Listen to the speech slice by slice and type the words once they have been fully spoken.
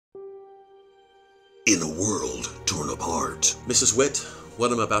In a world torn apart. Mrs. Witt,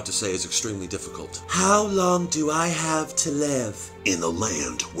 what I'm about to say is extremely difficult. How long do I have to live? In a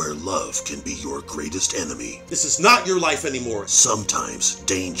land where love can be your greatest enemy. This is not your life anymore. Sometimes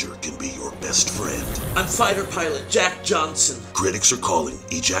danger can be your best friend. I'm fighter pilot Jack Johnson. Critics are calling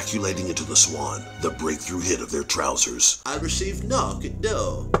Ejaculating into the Swan the breakthrough hit of their trousers. I received no.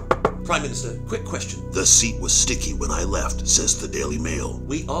 Prime Minister, quick question. The seat was sticky when I left, says the Daily Mail.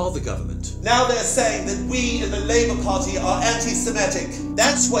 We are the government. Now they're saying that we in the Labour Party are anti-Semitic.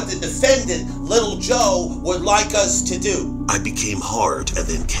 That's what the defendant, Little Joe, would like us to do. I became hard and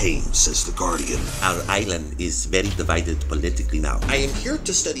then came, says the Guardian. Our island is very divided politically now. I am here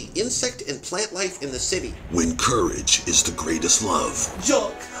to study insect and plant life in the city. When courage is the greatest love.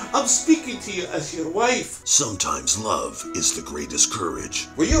 Jock, I'm speaking to you as your wife. Sometimes love is the greatest courage.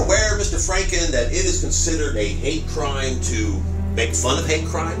 Were you aware, Mr. Franken, that it is considered a hate crime to make fun of hate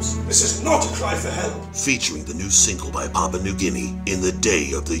crimes? This is not a cry for help. Featuring the new single by Papua New Guinea, In the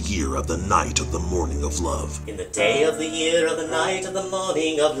Day of the Year of the Night of the Morning of Love. In the day of the year of the night of the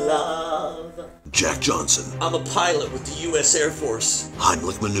morning of love. Jack Johnson. I'm a pilot with the U.S. Air Force.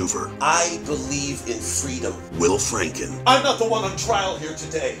 Heimlich Maneuver. I believe in freedom. Will Franken. I'm not the one on trial here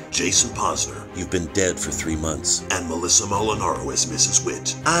today. Jason Posner. You've been dead for 3 months. And Melissa Molinaro as Mrs.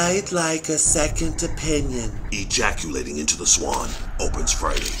 Witt. I'd like a second opinion. Ejaculating into the Swan opens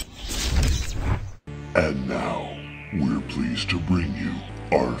Friday. And now, we're pleased to bring you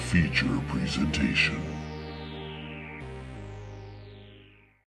our feature presentation.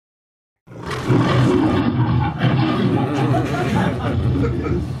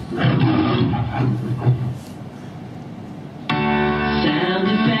 Sound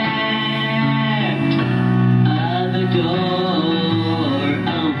effect of the door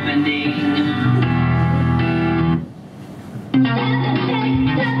opening. Sound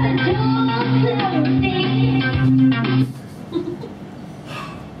effect of the door closing.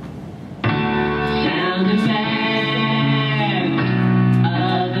 Sound effect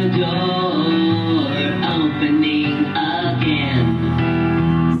of the door opening again.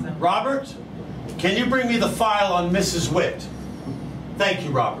 Robert, can you bring me the file on Mrs. Witt? Thank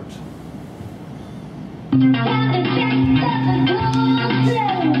you, Robert. Sound effect of the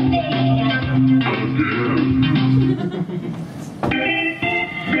door closing.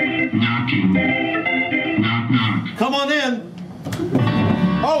 Knocking. Knock, knock. Come on in.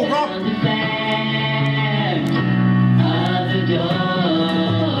 Oh, Robert. Sound effect of the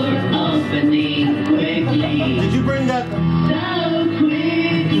door opening quickly. Did you bring that? So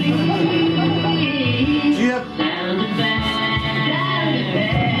quickly. Do you have? Sound effect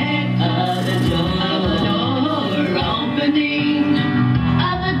of the door opening.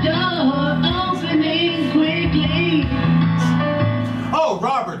 Of the door opening quickly. Oh,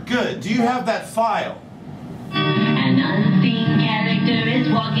 Robert, good. Do you have that file? An unseen character is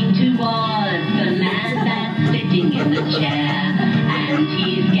walking towards the man that's sitting in the chair, and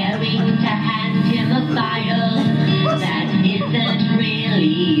he's going to hand him a file that isn't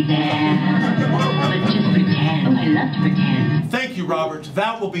really there. But just pretend. I love to pretend. Thank you, Robert.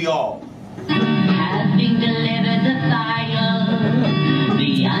 That will be all. Having delivered the file,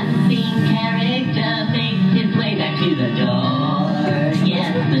 the unseen character makes his way back to the door.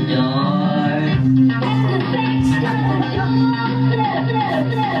 Yes, the door.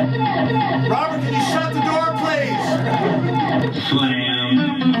 Robert, can you shut the door, please? Slam.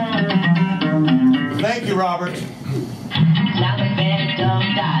 Thank you, Robert. Sound effect of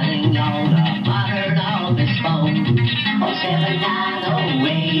dialing on a modern office phone.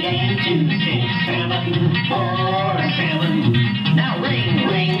 07908826747. Now ring,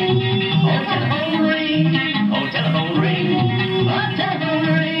 ring. Oh, telephone ring. Oh, telephone ring. Oh, telephone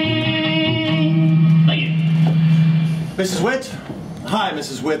ring. Thank you. Mrs. Witt? Hi,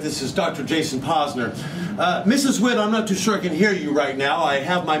 Mrs. Witt. This is Dr. Jason Posner. Mrs. Witt, I'm not too sure I can hear you right now. I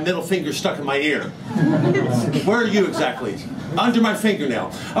have my middle finger stuck in my ear. Where are you exactly? Under my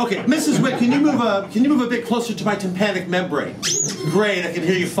fingernail. Okay, Mrs. Witt, can you move a bit closer to my tympanic membrane? Great, I can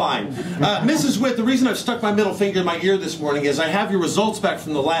hear you fine. Mrs. Witt, the reason I've stuck my middle finger in my ear this morning is I have your results back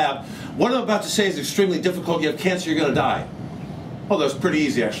from the lab. What I'm about to say is extremely difficult. You have cancer, you're going to die. Oh, that was pretty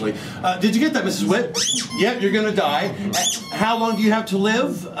easy, actually. Did you get that, Mrs. Witt? Yep, you're going to die. How long do you have to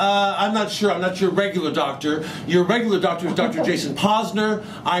live? I'm not sure. I'm not your regular doctor. Your regular doctor is Dr. Jason Posner.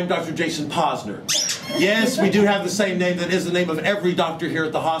 I'm Dr. Jason Posner. Yes, we do have the same name. That is the name of every doctor here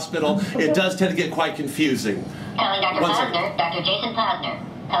at the hospital. It does tend to get quite confusing. Calling Dr. Posner, Dr. Jason Posner.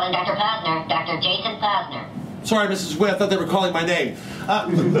 Calling Dr. Posner, Dr. Jason Posner. Sorry, Mrs. Witt, I thought they were calling my name.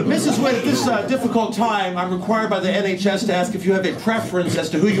 Mrs. Witt, at this difficult time, I'm required by the NHS to ask if you have a preference as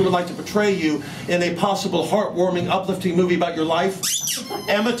to who you would like to portray you in a possible heartwarming, uplifting movie about your life.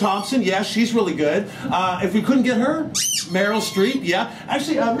 Emma Thompson, yes, she's really good. If we couldn't get her, Meryl Streep, yeah.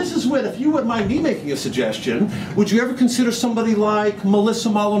 Actually, Mrs. Witt, if you wouldn't mind me making a suggestion, would you ever consider somebody like Melissa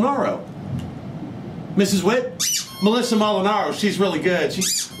Molinaro? Mrs. Witt? Melissa Molinaro, she's really good.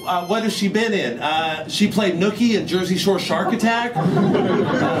 What has she been in? She played Nookie in Jersey Shore Shark Attack.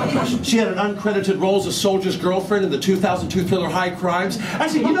 She had an uncredited role as a soldier's girlfriend in the 2002 thriller High Crimes.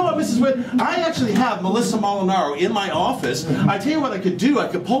 Actually, you know what, Mrs. Witt? I actually have Melissa Molinaro in my office. I tell you what I could do. I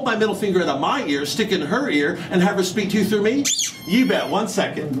could pull my middle finger out of my ear, stick it in her ear, and have her speak to you through me. You bet. 1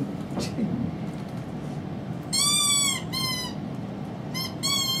 second.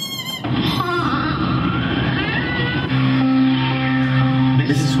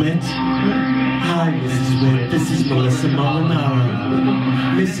 Mrs. Witt? Hi, Mrs. Witt. This is Melissa Molinaro.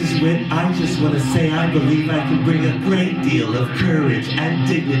 Mrs. Witt, I just want to say I believe I can bring a great deal of courage and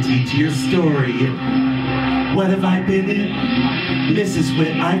dignity to your story. What have I been in? Mrs.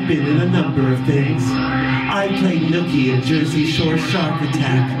 Witt, I've been in a number of things. I played Nookie in Jersey Shore Shark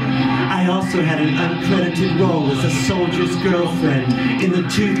Attack. I also had an uncredited role as a soldier's girlfriend in the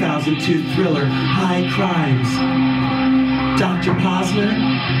 2002 thriller High Crimes. Dr. Posner?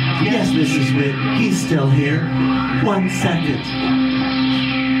 Yes, Mrs. Witt, he's still here. 1 second.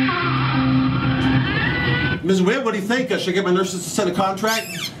 Ms. Witt, what do you think? Should I get my nurses to send a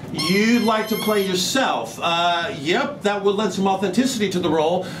contract? You'd like to play yourself. Yep, that would lend some authenticity to the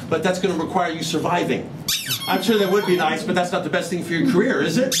role, but that's going to require you surviving. I'm sure that would be nice, but that's not the best thing for your career,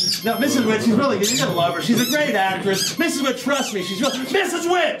 is it? No, Mrs. Witt, she's really good. You're going to love her. She's a great actress. Mrs. Witt, trust me, she's really... Mrs.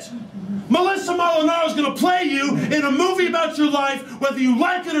 Witt! Melissa Molinaro is going to play you in a movie about your life, whether you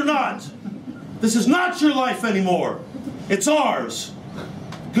like it or not. This is not your life anymore. It's ours.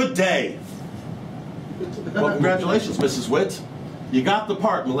 Good day. Well, congratulations, Mrs. Witt. You got the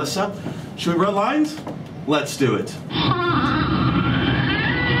part, Melissa. Should we run lines? Let's do it.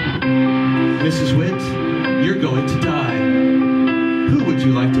 Mrs. Witt, you're going to die. Who would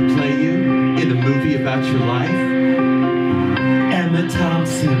you like to play you in a movie about your life? Emma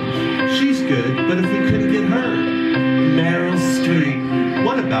Thompson. She's good, but if we couldn't get her? Meryl Streep.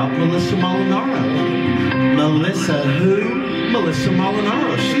 What about Melissa Molinaro? Melissa who? Melissa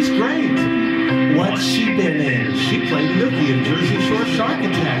Molinaro. She's great. What's she been in? She played Nookie in Jersey Shore Shark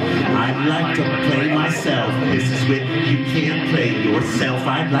Attack. I'd like to play myself. Mrs. Witt, you can't play yourself.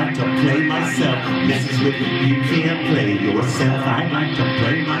 I'd like to play myself. Mrs. Witt, you can't play yourself. I'd like to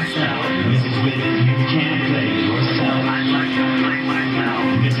play myself. Mrs. Witt, you can't play yourself. I'd like to play myself.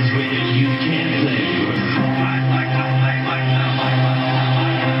 Mrs. Witt, you can't play yourself. I'd like to play myself. I'd like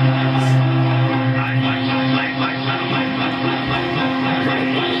to play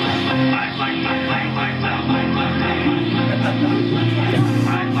myself.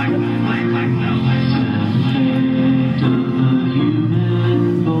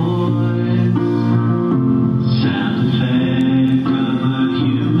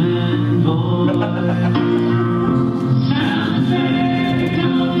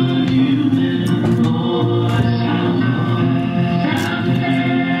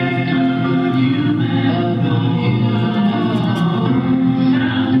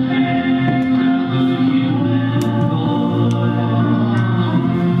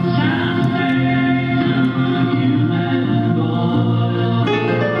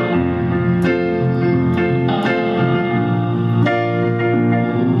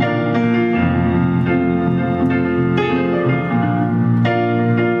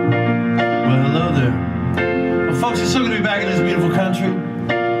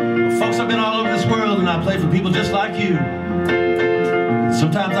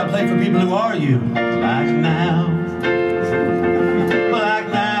 Sometimes I play for people who are you, like now, like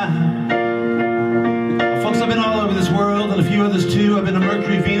now. Well, folks, I've been all over this world, and a few others too. I've been to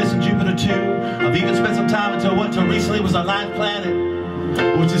Mercury, Venus, and Jupiter too. I've even spent some time until recently was our ninth planet,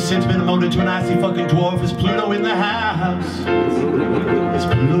 which has since been demoted to an icy fucking dwarf. Is Pluto in the house? Is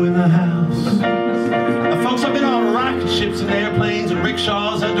Pluto in the house? Now, folks, I've been on rocket ships and airplanes and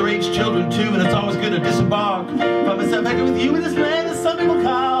rickshaws, underage children too, and it's always good to disembark. Find myself back with you in this land that some people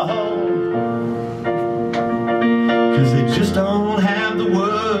call home. Cause they just don't have the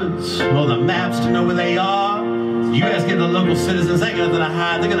words or the maps to know where they are. So you guys get the local citizens, they ain't got nothing to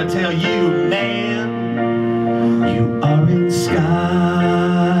hide. They're gonna tell you, man, you are in Scotland.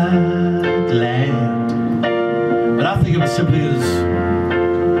 But I think of it simply as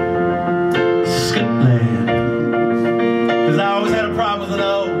Scotland. Cause I always had a problem with an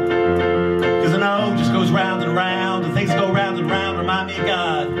O. Cause an O just goes round and round.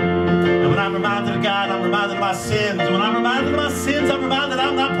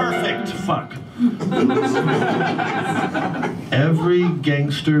 fuck. Every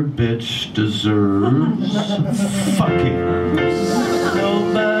gangster bitch deserves fucking.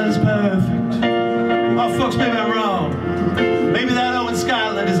 Nobody's perfect. Oh, folks, maybe I'm wrong. Maybe that O in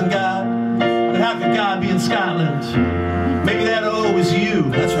Scotland isn't God. But how could God be in Scotland? Maybe that O is you.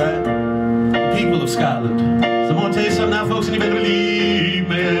 That's right. The people of Scotland. So I'm gonna tell you something now, folks, and you better believe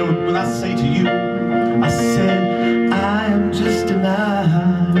me when I say to you, I said, I am just an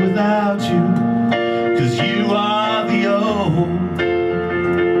I without you, 'cause you are the O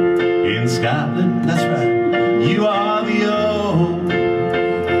in Scotland. That's right. You are the O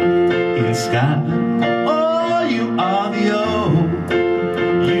in Scotland. Oh, you are the O.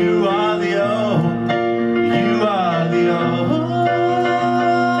 You are the O. You are the O.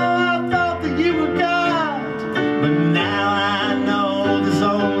 I thought that you were God, but now I know there's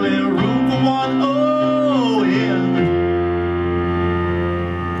only room for one O in.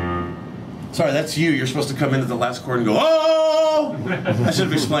 Sorry, that's you. You're supposed to come in at the last chord and go, oh! I should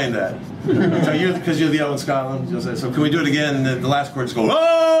have explained that. So because you're the O in Scotland, you'll say, so can we do it again? And then the last chord just go,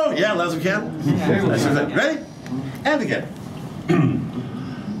 oh! Yeah, as we can. Ready? And again.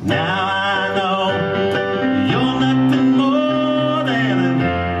 Now I know you're nothing more than an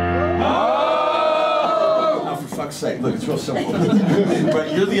O. Oh, for fuck's sake. Look, it's real simple.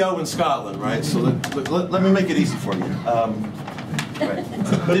 Right, you're the O in Scotland, right? So let me make it easy for you. Right.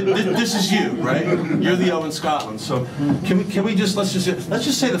 This is you, right? You're the O in Scotland. So can we just let's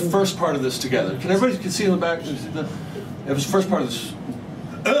just say the first part of this together. Can everybody see in the back? It was the first part of this.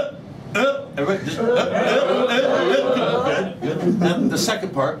 Everybody just good. And the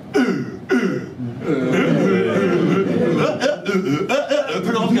second part.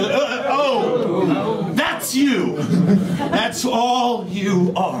 Oh, that's you. That's all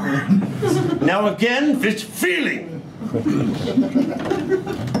you are. Now again, this feeling.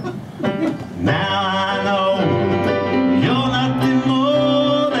 Now I know you're nothing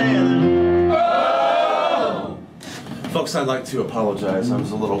more than. Oh! Folks, I'd like to apologize. I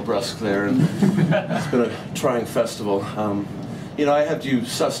was a little brusque there, and it's been a trying festival. You know, I had you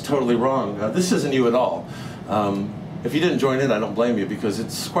sussed totally wrong. This isn't you at all. If you didn't join in, I don't blame you, because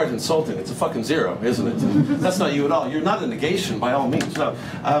it's quite insulting. It's a fucking zero, isn't it? And that's not you at all. You're not a negation by all means. No,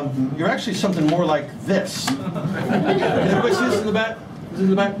 you're actually something more like this. Can everybody see this in the back? In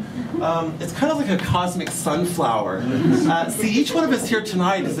the back? It's kind of like a cosmic sunflower. See, each one of us here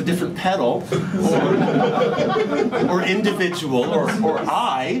tonight is a different petal, or individual, or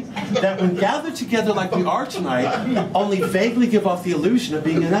I, that when gathered together like we are tonight, only vaguely give off the illusion of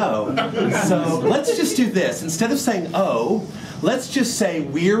being an O. So let's just do this. Instead of saying O, let's just say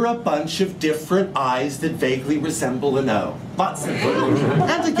we're a bunch of different I's that vaguely resemble an O. Lots simpler.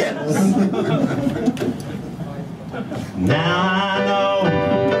 And again. Now I know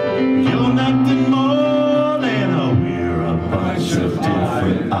you're nothing more than a we're a bunch of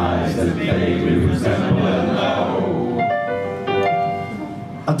different eyes that vaguely resemble an O.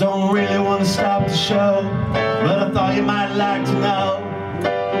 I don't really want to stop the show, but I thought you might like to know.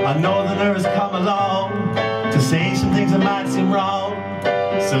 A northerner has come along to say some things that might seem wrong.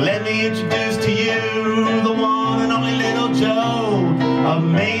 So let me introduce to you the one and only Little Joe, a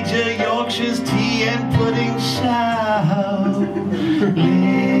Major Yorkshire's tea and pudding show.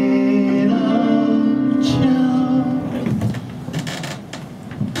 Little Joe.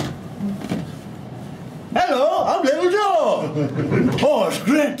 Hello, I'm Little Joe. Oh, it's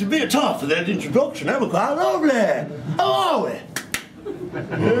great to be a top for that introduction. That was quite lovely. How are we?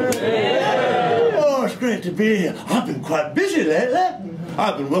 Oh, it's great to be here. I've been quite busy lately.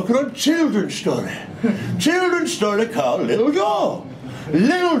 I've been working on children's story. Children's story called Little Joe.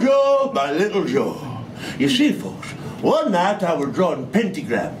 Little Joe, my Little Joe. You see, folks, one night I was drawing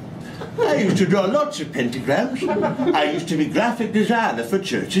pentagram. I used to draw lots of pentagrams. I used to be graphic designer for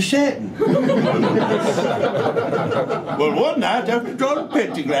Church of Satan. Well, one night after drawing a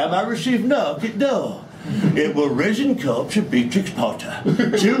pentagram, I received a knock at the door. It was Resin Culp's of Beatrix Potter,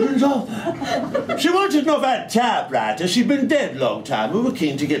 children's author. She wanted to know if I had a typewriter. She'd been dead a long time. We were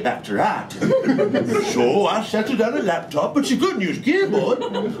keen to get back to writing. So I sat her down a laptop, but she couldn't use keyboard.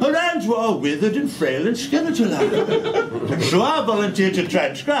 Her hands were all withered and frail and skeletal-like. So I volunteered to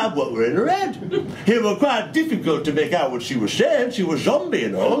transcribe what were in her head. It was quite difficult to make out what she was saying. She was zombie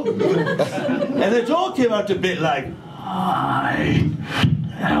and all. And it all came out a bit like, I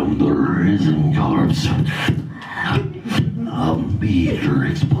am the Risen Corpse of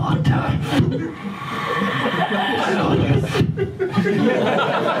Beatrix Potter.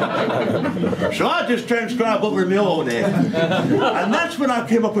 So I just transcribed what were in my own head. And that's when I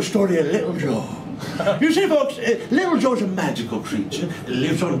came up with a story of Little Joe. You see, folks, Little Joe's a magical creature. He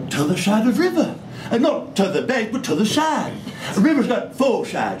lives on t'other side of river. Not t'other bank, but t'other side. A river's got four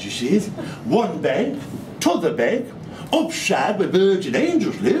sides, you see. One bank, t'other bank, upside where birds and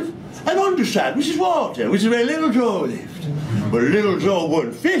angels live, and underside, which is water, which is where Little Joe lived. But Little Joe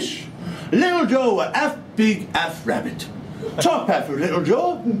wasn't fish. Little Joe was half pig, half rabbit. Top half of Little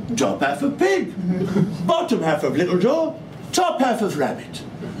Joe, top half of pig. Bottom half of Little Joe, top half of rabbit.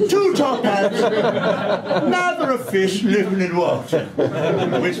 Two top halves, neither a fish living in water.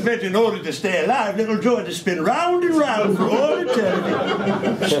 Which meant in order to stay alive, Little Joe had to spin round and round for all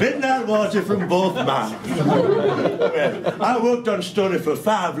eternity, spitting out water from both mouths. Well, I worked on story for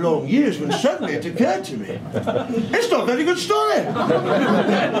 5 long years when suddenly it occurred to me. It's not a very good story.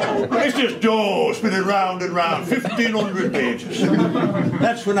 It's just Joe spinning round and round, 1,500 pages.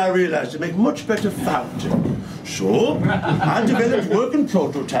 That's when I realized to make much better fountain. So, I developed working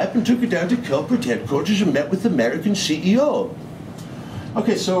prototype and took it down to corporate headquarters and met with the American CEO.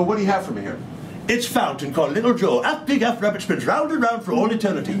 Okay, so what do you have for me here? It's fountain called Little Joe. Half pig, half rabbit, spins round and round for all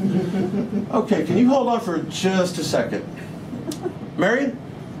eternity. Okay, can you hold on for just a second? Marion,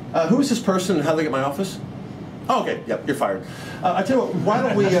 who is this person and how do they get my office? Oh, okay, yep, you're fired. I tell you what, why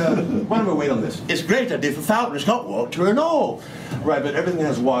don't we wait on this? It's a great idea for fountain. It's got water and all. Right, but everything that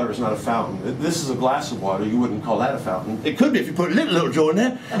has water is not a fountain. This is a glass of water. You wouldn't call that a fountain. It could be if you put Little Joe in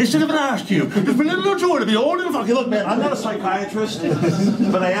there instead of an ice cube. Just for Little Joe to be all in the fucking look, man. I'm not a psychiatrist,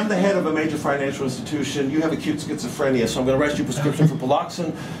 but I am the head of a major financial institution. You have acute schizophrenia, so I'm going to write you a prescription for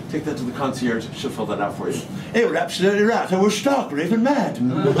Paloxone. Take that to the concierge. She'll fill that out for you. You're absolutely right. I was stark, raving mad.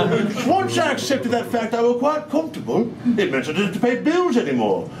 Once I accepted that fact, I was quite comfortable. It meant I didn't have to pay bills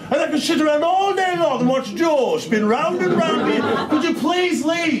anymore. And I could sit around all day long and watch Joe spin round and round me. Could you please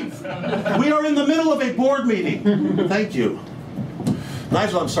leave? We are in the middle of a board meeting. Thank you.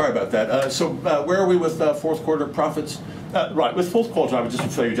 Nigel, I'm sorry about that. So where are we with fourth quarter profits? Right, with fourth quarter, I would just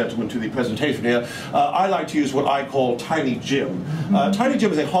refer you gentlemen to the presentation here. I like to use what I call Tiny Jim. Tiny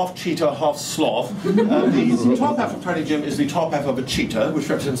Jim is a half cheetah, half sloth. The top half of Tiny Jim is the top half of a cheetah, which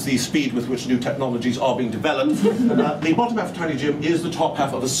represents the speed with which new technologies are being developed. The bottom half of Tiny Jim is the top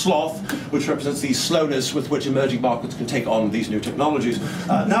half of a sloth, which represents the slowness with which emerging markets can take on these new technologies.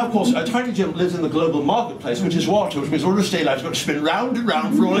 Now, of course, Tiny Jim lives in the global marketplace, which is water, which means in order to stay alive, it's got to spin round and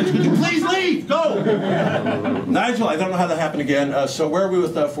round for all it. Could you please leave? Go! Nigel, I don't know how that happened again. So where are we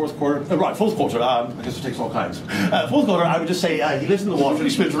with fourth quarter? Right, fourth quarter. I guess it takes all kinds. Fourth quarter, I would just say he lives in the water and he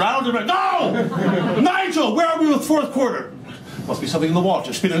spins round and round. No! Nigel, where are we with fourth quarter? Must be something in the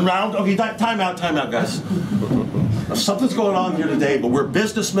water. Spinning round. Okay, time out, guys. Now, something's going on here today, but we're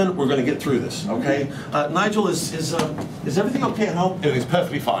businessmen. We're going to get through this, okay? Nigel, is everything okay at home? Everything's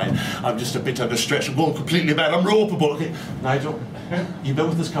perfectly fine. I'm just a bit under stress. I'm going completely mad. I'm ropeable. Okay, Nigel, you've been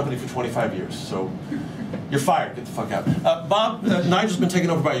with this company for 25 years, so you're fired. Get the fuck out. Bob, Nigel's been taken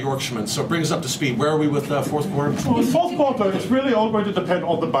over by a Yorkshireman, so bring us up to speed. Where are we with fourth quarter? Well, with fourth quarter, it's really all going to depend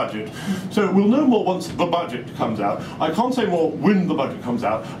on the budget. So we'll know more once the budget comes out. I can't say more when the budget comes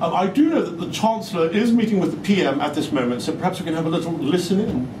out. I do know that the Chancellor is meeting with the PM at this moment, so perhaps we can have a little listen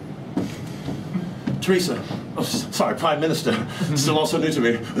in. Teresa. Oh, sorry, Prime Minister. Still also new to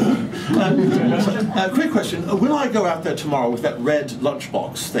me. Quick question. When I go out there tomorrow with that red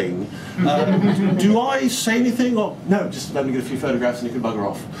lunchbox thing, do I say anything or no? Just let me get a few photographs and you can bugger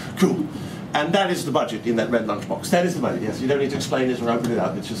off. Cool. And that is the budget in that red lunchbox. That is the budget, yes. You don't need to explain it or open it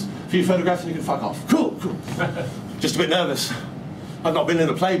up. It's just a few photographs and you can fuck off. Cool, cool. Just a bit nervous. I've not been in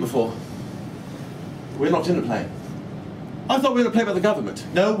a play before. We're not in a play. I thought we were a play by the government.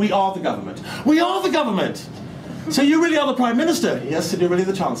 No, we are the government. We are the government! So you really are the Prime Minister? Yes, and you're really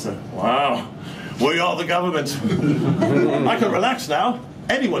the Chancellor. Wow. We are the government. I can relax now.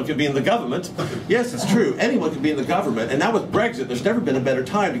 Anyone can be in the government. Yes, it's true. Anyone can be in the government. And now with Brexit, there's never been a better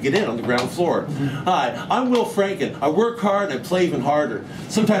time to get in on the ground floor. Hi, I'm Will Franken. I work hard and I play even harder.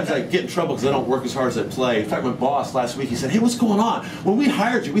 Sometimes I get in trouble because I don't work as hard as I play. In fact, my boss last week, he said, hey, what's going on? When we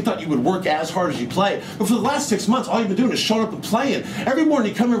hired you, we thought you would work as hard as you play. But for the last 6 months, all you've been doing is showing up and playing. Every morning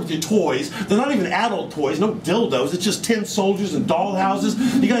you come here with your toys. They're not even adult toys, no dildos. It's just tin soldiers and doll houses.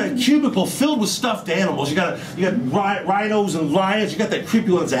 You got a cubicle filled with stuffed animals. You got rhinos and lions. You got that creepy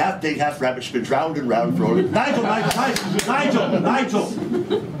one that's a half pig, half rabbit, spins round and round for all. Nigel,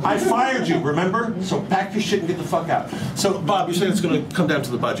 I fired you, remember? So pack your shit and get the fuck out. So, Bob, you're saying it's going to come down to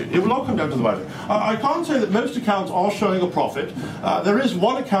the budget. It will all come down to the budget. I can't say that most accounts are showing a profit. There is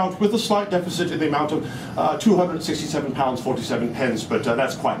one account with a slight deficit in the amount of £267.47, but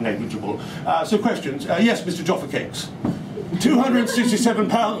that's quite negligible. So questions? Yes, Mr. Joffa Cakes.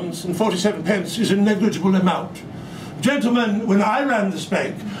 £267.47 is a negligible amount. Gentlemen, when I ran this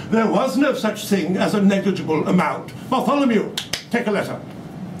bank, there was no such thing as a negligible amount. Bartholomew, take a letter.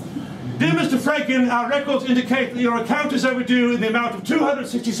 Dear Mr. Franken, our records indicate that your account is overdue in the amount of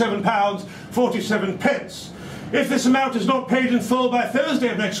 £267.47. If this amount is not paid in full by Thursday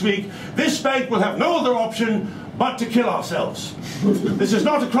of next week, this bank will have no other option but to kill ourselves. This is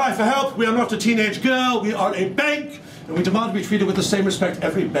not a cry for help. We are not a teenage girl. We are a bank. And we demand to be treated with the same respect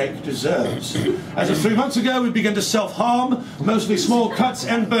every bank deserves. As of 3 months ago, we began to self-harm, mostly small cuts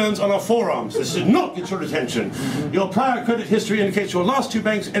and burns on our forearms. This did not get your attention. Your prior credit history indicates your last 2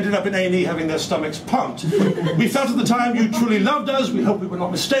 banks ended up in A&E having their stomachs pumped. We felt at the time you truly loved us. We hope we were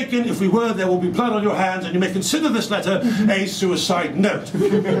not mistaken. If we were, there will be blood on your hands, and you may consider this letter a suicide note.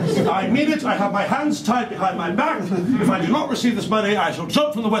 I mean it. I have my hands tied behind my back. If I do not receive this money, I shall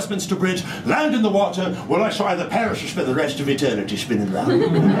jump from the Westminster Bridge, land in the water, where I shall either perish or spend the rest of eternity spinning round.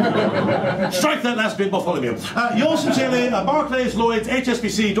 Strike that last bit, Bartholomew. Yours sincerely, Barclays, Lloyds,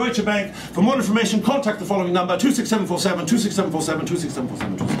 HSBC, Deutsche Bank. For more information, contact the following number, 26747, 26747,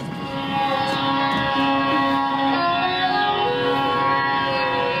 26747, 26747.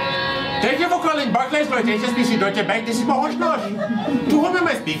 Thank you for calling Barclays, Lloyds, HSBC, Deutsche Bank. This is Mahosh Nosh. To whom am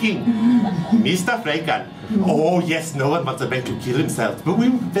I speaking? Mr. Franken. Oh, yes, no one wants a bank to kill himself. But we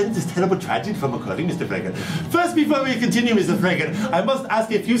prevent this terrible tragedy from occurring, Mr. Franken. First, before we continue, Mr. Franken, I must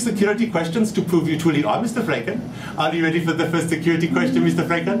ask a few security questions to prove you truly are Mr. Franken. Are you ready for the first security question, Mr.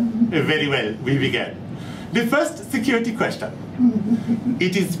 Franken? Very well, we begin. The first security question.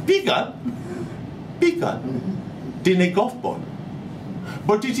 It is bigger than a golf ball.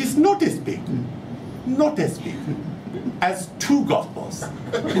 But it is not as big as 2 golf balls.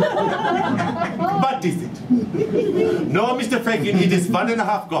 But is it? No, Mr. Franken, it is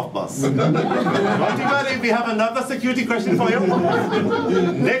 1.5 golf balls. Don't you worry, we have another security question for you.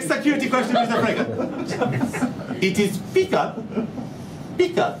 Next security question, Mr. Franken. It is bigger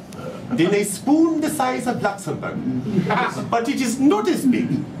than a spoon the size of Luxembourg. But it is not as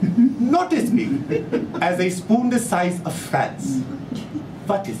big as a spoon the size of France.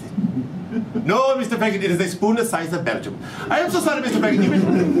 What is it? No, Mr. Franken, it is a spoon the size of Belgium. I am so sorry, Mr.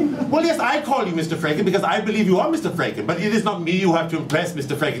 Franken. Well, yes, I call you Mr. Franken because I believe you are Mr. Franken. But it is not me you have to impress,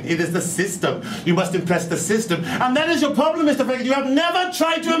 Mr. Franken. It is the system. You must impress the system. And that is your problem, Mr. Franken. You have never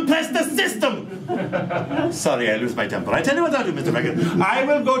tried to impress the system. Sorry, I lose my temper. I tell you what I'll do, Mr. Franken. I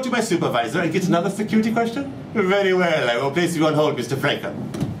will go to my supervisor and get another security question. Very well. I will place you on hold, Mr. Franken.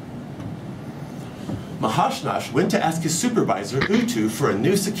 Mahashnash went to ask his supervisor, Utu, for a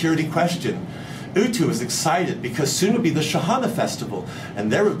new security question. Utu was excited because soon would be the Shahana festival,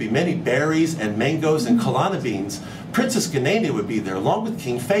 and there would be many berries and mangoes and kalana beans. Princess Ganene would be there, along with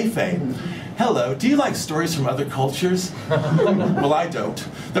King Feifei. Hello, do you like stories from other cultures? Well, I don't.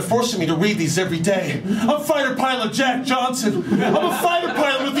 They're forcing me to read these every day. I'm Fighter Pilot Jack Johnson. I'm a fighter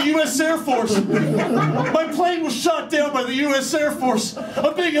pilot with the U.S. Air Force. My plane was shot down by the U.S. Air Force.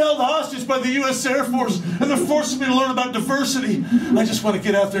 I'm being held hostage by the U.S. Air Force, and they're forcing me to learn about diversity. I just want to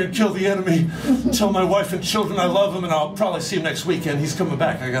get out there and kill the enemy. Tell my wife and children I love them, and I'll probably see him next weekend. He's coming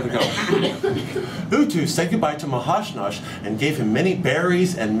back. I gotta go. Utu said goodbye to Mahashnash and gave him many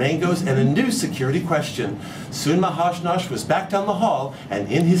berries and mangoes and a new security question. Soon Mahashnash was back down the hall and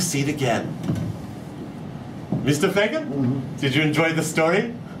in his seat again. Mr. Franken, did you enjoy the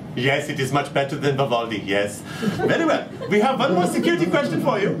story? Yes, it is much better than Vivaldi, yes. Very well. We have one more security question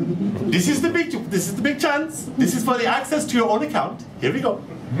for you. This is the big chance. This is for the access to your own account. Here we go.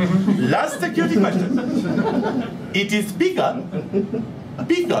 Last security question. It is bigger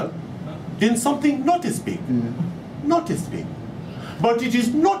than something not as big. Not as big. But it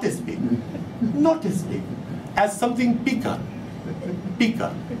is not as big as something bigger.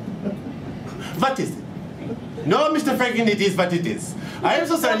 What is it? No, Mr. Franken, it is what it is. I am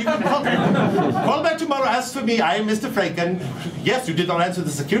so sorry. You can call back tomorrow. As for me, I am Mr. Franken. Yes, you did not answer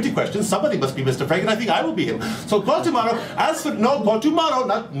the security question. Somebody must be Mr. Franken. I think I will be him. So call tomorrow. As for call tomorrow.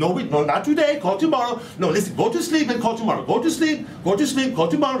 Not today. Call tomorrow. No, listen. Go to sleep and call tomorrow. Go to sleep. Go to sleep. Call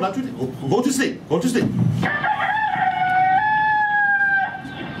tomorrow. Not today. Go to sleep. Go to sleep.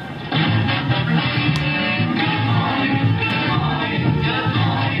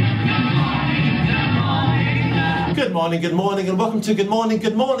 Good morning, and welcome to Good Morning,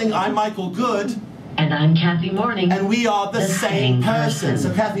 Good Morning. I'm Michael Good. And I'm Kathy Morning. And we are the same person.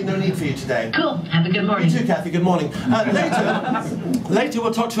 So, Kathy, no need for you today. Cool. Have a good morning. You too, Kathy. Good morning. Later,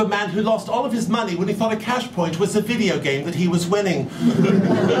 we'll talk to a man who lost all of his money when he thought a cash point was a video game that he was winning.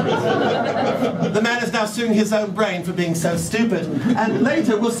 The man is now suing his own brain for being so stupid. And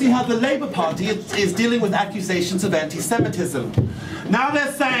later, we'll see how the Labour Party is dealing with accusations of anti-Semitism. Now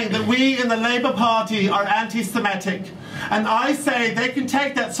they're saying that we in the Labour Party are anti-Semitic. And I say they can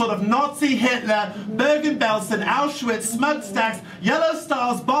take that sort of Nazi Hitler, Bergen-Belsen, Auschwitz, smokestacks, yellow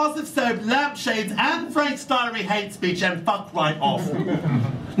stars, bars of soap, lampshades, and Frank's diary hate speech and fuck right off.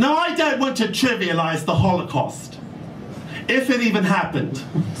 Now, I don't want to trivialize the Holocaust, if it even happened.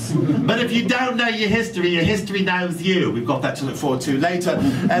 But if you don't know your history knows you. We've got that to look forward to later.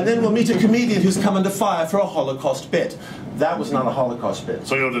 And then we'll meet a comedian who's come under fire for a Holocaust bit. That was not a Holocaust bit.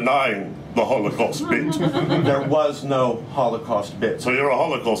 So you're denying the Holocaust bit? There was no Holocaust bit. So you're a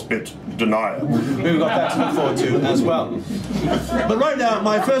Holocaust bit denier? We've got that to look forward to as well. But right now,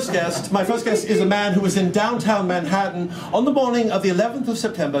 my first guest is a man who was in downtown Manhattan on the morning of the 11th of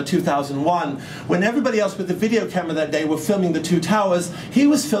September 2001. When everybody else with the video camera that day were filming the two towers, he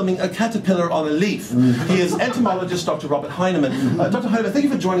was filming a caterpillar on a leaf. He is entomologist Dr. Robert Heinemann. Dr. Heinemann, thank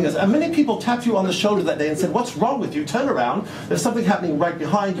you for joining us. And many people tapped you on the shoulder that day and said, "What's wrong with you? Turn around. There's something happening right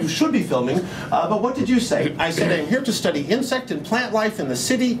behind. You should be filming." But what did you say? I said, "I'm here to study insect and plant life in the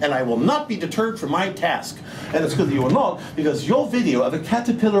city, and I will not be deterred from my task." And it's good that you will not, because your video of a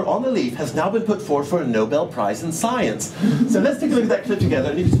caterpillar on a leaf has now been put forward for a Nobel Prize in Science. So let's take a look at that clip together,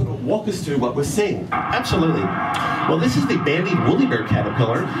 and you can sort of walk us through what we're seeing. Absolutely. Well, this is the bandied woolly bear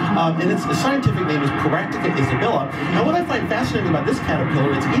caterpillar, and its scientific name is Paractica isabella. And what I find fascinating about this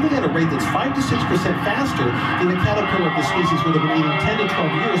caterpillar, it's eating at a rate that's 5 to 6% faster than the caterpillar of the species would have been eating 10 to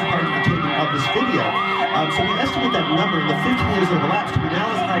 12 years prior to the taking of this video. So we estimate that number in the 15 years that have elapsed to be now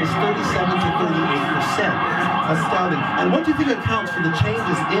as high as 37 to 38%. Astounding. And what do you think accounts for the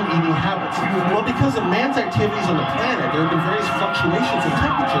changes in eating habits? Well, because of man's activities on the planet, there have been various fluctuations in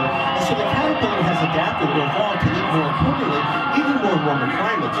temperature, and so the caterpillar has adapted or evolved to eat more accordingly, even more in warmer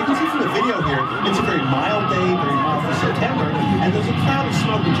climates. You can see from the video here, it's a very mild day, very mild for September, and there's a cloud of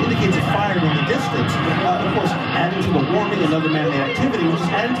smoke which indicates a fire in the distance. Of course, adding to the warming and other man-made activity, which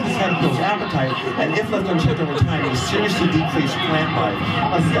is adding to the caterpillar's appetite, and if left unchecked over time, will seriously decrease plant life.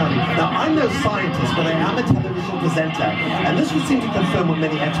 Astounding. Now, I'm no scientist, but I am a television presenter, and this would seem to confirm what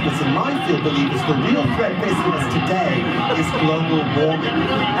many experts in my field believe is the real threat facing us today is global warming.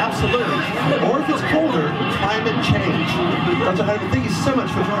 Absolutely. Or if it's colder, climate change. Dr. Heinemann, thank you so much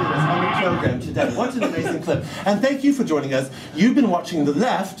for joining us on the program today. What an amazing clip. And thank you for joining us. You've been watching the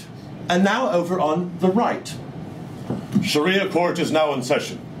left, and now over on the right. Sharia court is now in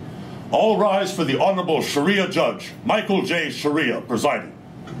session. All rise for the Honorable Sharia Judge, Michael J. Sharia, presiding.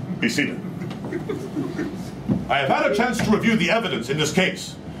 Be seated. I have had a chance to review the evidence in this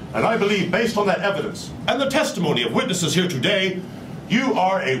case, and I believe, based on that evidence and the testimony of witnesses here today, you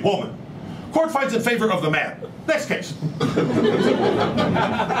are a woman. Court finds in favor of the man. Next case.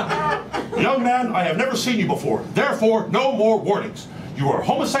 Young man, I have never seen you before. Therefore, no more warnings. You are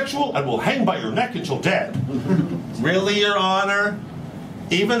homosexual and will hang by your neck until dead. Really, Your Honor?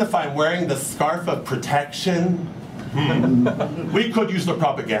 Even if I'm wearing the scarf of protection? We could use the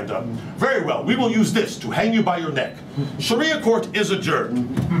propaganda. Very well, we will use this to hang you by your neck. Sharia court is adjourned.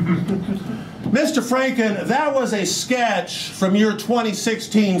 Mr. Franken, that was a sketch from your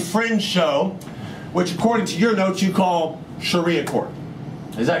 2016 Fringe show, which according to your notes you call Sharia court.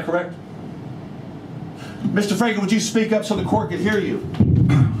 Is that correct? Mr. Franken, would you speak up so the court could hear you?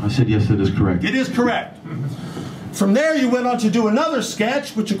 I said yes, that is correct. It is correct. From there you went on to do another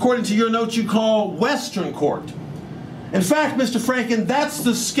sketch, which according to your notes you call Western court. In fact, Mr. Franken, that's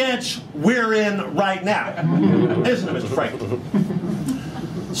the sketch we're in right now. Isn't it, Mr. Franken?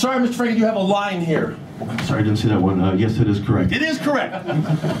 Sorry, Mr. Franken, you have a line here. Sorry, I didn't see that one. Yes, it is correct. It is correct.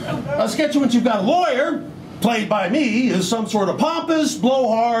 A sketch in which you've got a lawyer, played by me, is some sort of pompous,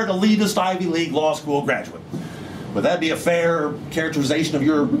 blowhard, elitist Ivy League law school graduate. Would that be a fair characterization of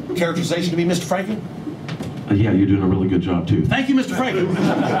your characterization to me, Mr. Franken? Yeah, you're doing a really good job, too. Thank you, Mr. Franken.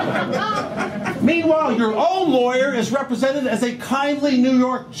 Meanwhile, your own lawyer is represented as a kindly New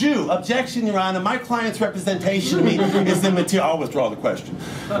York Jew. Objection, Your Honor. My client's representation to me is the material. I'll withdraw the question.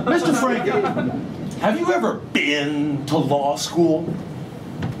 Mr. Franken, have you ever been to law school?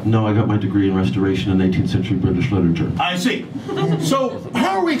 No, I got my degree in restoration in 18th century British literature. I see. So,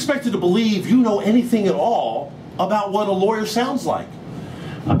 how are we expected to believe you know anything at all about what a lawyer sounds like?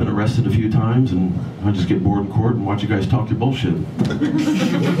 I've been arrested a few times, and I just get bored in court and watch you guys talk your bullshit.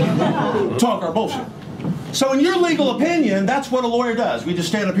 Talk our bullshit. So in your legal opinion, that's what a lawyer does. We just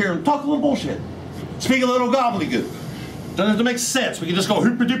stand up here and talk a little bullshit. Speak a little gobbledygook. Doesn't have to make sense. We can just go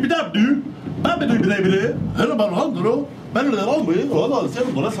hoop-a-doop-a-dub-doo. Ba-ba-doop-a-dab-a-dab. Hello-ba-la-doo.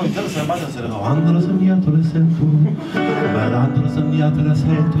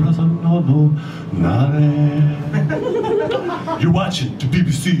 You're watching the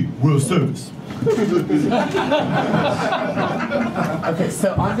BBC World Service. Okay,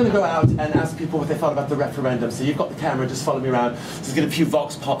 so I'm going to go out and ask people what they thought about the referendum. So you've got the camera, just follow me around. Just get a few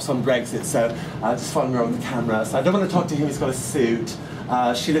vox pops on Brexit, so just follow me around with the camera. So I don't want to talk to him, he's got a suit.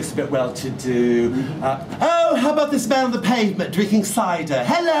 She looks a bit well-to-do. Oh, how about this man on the pavement drinking cider?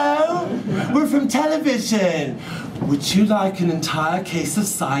 Hello, we're from television. Would you like an entire case of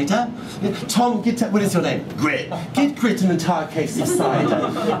cider? Tom, what is your name? Grit. Get Grit an entire case of cider.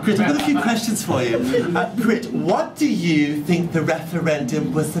 Grit, I've got a few questions for you. Grit, what do you think the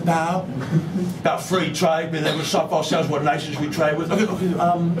referendum was about? About free trade, being able to shop ourselves what nations we trade with. Okay,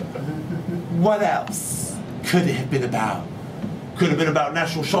 What else could it have been about? Could have been about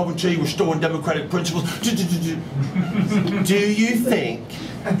national sovereignty, restoring democratic principles. Do you think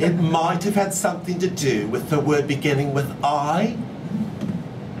it might have had something to do with the word beginning with I?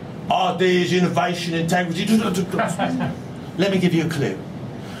 Ideas, innovation, integrity. Let me give you a clue.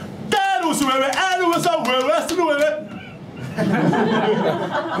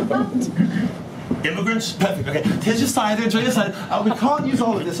 Immigrants? Perfect, okay. Here's your cider, enjoy your cider. We can't use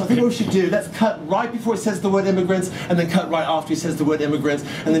all of this, so I think what we should do, let's cut right before it says the word immigrants, and then cut right after he says the word immigrants,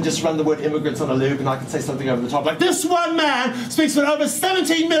 and then just run the word immigrants on a loop, and I can say something over the top, like, this one man speaks for over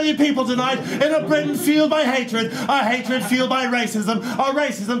 17 million people tonight in a Britain fueled by hatred, a hatred fueled by racism, a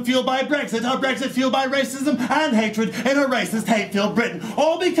racism fueled by Brexit, a Brexit fueled by racism and hatred in a racist, hate-filled Britain.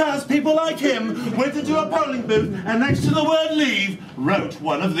 All because people like him went into a polling booth, and next to the word leave, wrote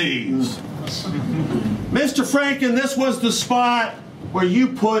one of these. Mr. Franken, this was the spot where you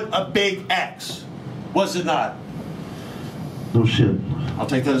put a big X, was it not? No shit. I'll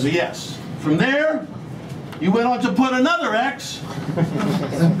take that as a yes. From there, you went on to put another X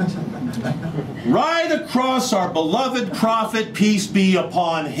right across our beloved prophet, peace be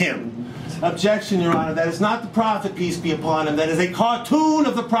upon him. Objection, Your Honor. That is not the prophet, peace be upon him. That is a cartoon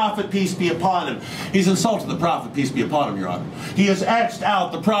of the prophet, peace be upon him. He's insulted the prophet, peace be upon him, Your Honor. He has X'd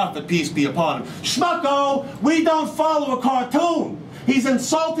out the prophet, peace be upon him. Schmucko, we don't follow a cartoon. He's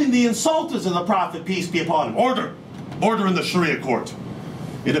insulting the insulters of the prophet, peace be upon him. Order. Order in the Sharia court.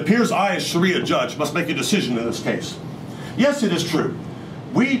 It appears I, as Sharia judge, must make a decision in this case. Yes, it is true.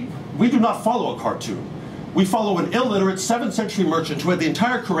 We do not follow a cartoon. We follow an illiterate 7th century merchant who had the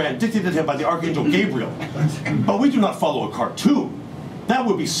entire Quran dictated to him by the Archangel Gabriel. But we do not follow a cartoon. That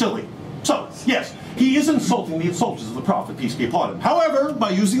would be silly. So, yes, he is insulting the insulters of the prophet, peace be upon him. However,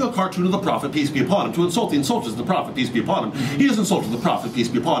 by using a cartoon of the prophet, peace be upon him, to insult the insulters of the prophet, peace be upon him, he has insulted the prophet, peace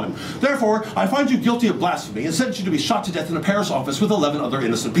be upon him. Therefore, I find you guilty of blasphemy and sentence you to be shot to death in a Paris office with 11 other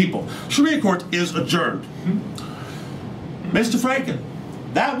innocent people. Sharia court is adjourned. Mr. Franken,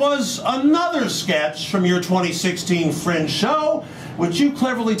 that was another sketch from your 2016 Fringe show, which you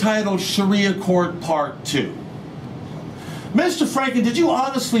cleverly titled Sharia Court Part 2. Mr. Franken, did you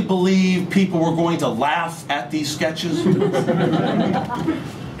honestly believe people were going to laugh at these sketches?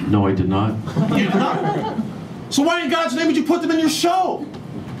 No, I did not. You did not? So why in God's name did you put them in your show?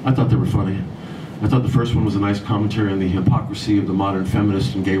 I thought they were funny. I thought the first one was a nice commentary on the hypocrisy of the modern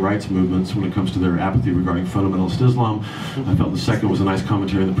feminist and gay rights movements when it comes to their apathy regarding fundamentalist Islam. I felt the second was a nice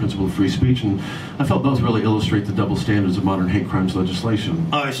commentary on the principle of free speech, and I felt those really illustrate the double standards of modern hate crimes legislation.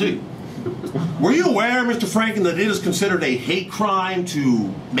 I see. Were you aware, Mr. Franken, that it is considered a hate crime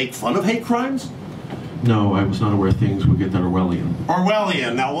to make fun of hate crimes? No, I was not aware things would get that Orwellian.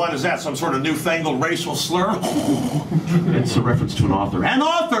 Orwellian? Now what is that, some sort of newfangled racial slur? It's a reference to an author. An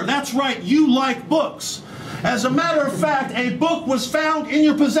author, that's right, you like books. As a matter of fact, a book was found in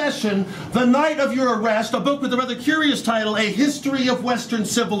your possession the night of your arrest, a book with a rather curious title, A History of Western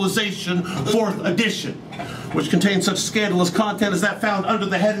Civilization, 4th edition, which contains such scandalous content as that found under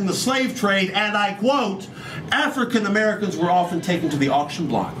the heading The Slave Trade, and I quote, African Americans were often taken to the auction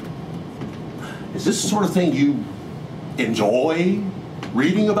block. Is this the sort of thing you enjoy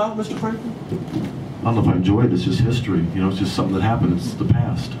reading about, Mr. Franken? I don't know if I enjoy it, it's just history. You know, it's just something that happened, it's the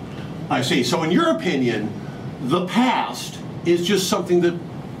past. I see. So in your opinion, the past is just something that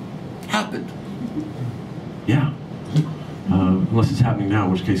happened? Yeah. Unless it's happening now,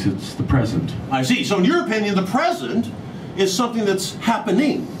 in which case it's the present. I see. So in your opinion, the present is something that's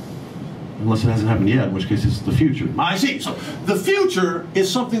happening? Unless it hasn't happened yet, in which case it's the future. I see. So the future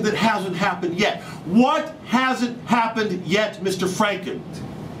is something that hasn't happened yet. What hasn't happened yet, Mr. Franken?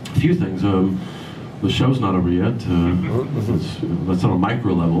 A few things. The show's not over yet. That's on a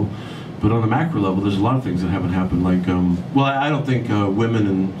micro level. But on the macro level, there's a lot of things that haven't happened. Like, well, I don't think women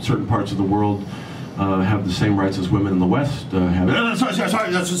in certain parts of the world have the same rights as women in the West have. Sorry,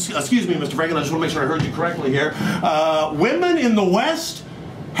 excuse me, Mr. Franken, I just want to make sure I heard you correctly here. Women in the West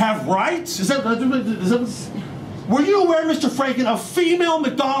have rights? Is that were you aware, Mr. Franken, a female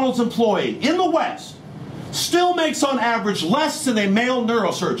McDonald's employee in the West still makes on average less than a male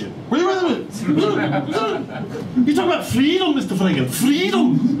neurosurgeon? Were you aware of that? You talk about freedom, Mr. Franken.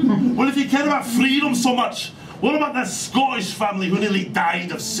 Freedom! Well, if you care about freedom so much, what about that Scottish family who nearly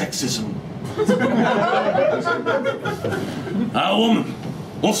died of sexism? Woman,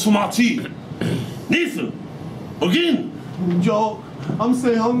 what's for my tea? Nathan, again. Joe, I'm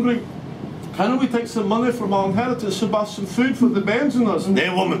so hungry. Can we take some money from our inheritance to buy some food for the bands and us? Nay,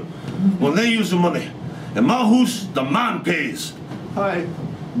 woman, when they use the money, in my house, the man pays. Aye,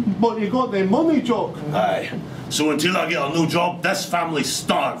 but you got the money, Jock. Aye, so until I get a new job, this family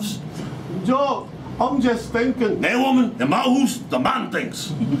starves. Jock, I'm just thinking. Nay, woman, in my house, the man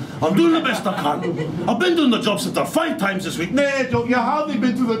thinks. I'm doing the best I can. I've been doing the job centre 5 times this week. Nay, Jock, you haven't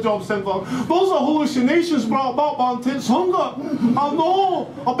been to the job centre. Those are hallucinations brought about by intense hunger. I know.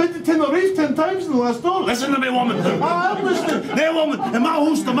 I've been to Tenerife 10 times in the last hour. Listen to me, woman. I'm listening. Nay, woman, in my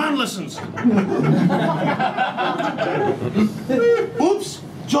house, the man listens. Oops.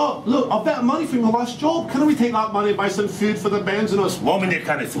 Jock, look, I've bet money from my last job. Can we take that money and buy some food for the bands and us? Woman, you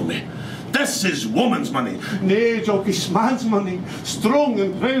can't fool me. This is woman's money. Nay, Jock, it's man's money. Strong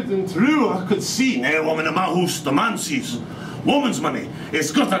and proud and true, I could see. Nay, woman, in my house, the man sees. Woman's money,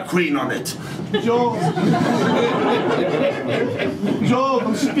 it's got a queen on it. Jock. Jock,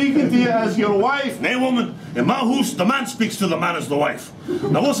 I'm speaking to you as your wife. Nay, woman, in my house, the man speaks to the man as the wife.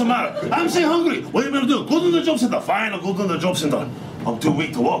 Now, what's the matter? I'm so hungry. What are you going to do? Go to the job centre. Fine, I'll go to the job centre. I'm too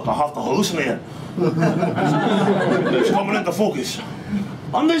weak to walk. I have to hallucinate. It's coming into focus.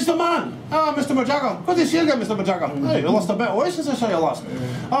 And there's the man. Mr. Majagger. Good to see you again, Mr. Majagger. Hey, you lost a bit of weight since I saw you last.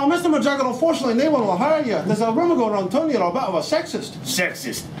 Mr. Majagger, unfortunately, no one will hire you. There's a rumour going around town you're a bit of a sexist.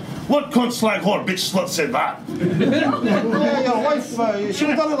 Sexist? What cunt, slag, whore, bitch, slut said that? Yeah, your wife, she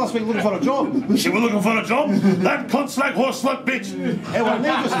was done it last week looking for a job. She was looking for a job? That cunt, slag, whore, slut, bitch.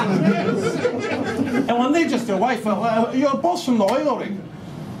 And when they just your wife, your boss from the oil rig.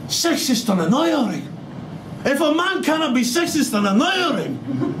 Sexist on an oil rig? If a man cannot be sexist on an oil rig,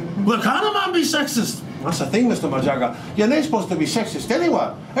 well, can a man be sexist? That's the thing, Mr. Majagger. You're not supposed to be sexist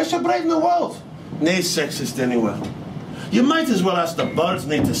anywhere. It's a brave new world. Nay, sexist anywhere. You might as well ask the birds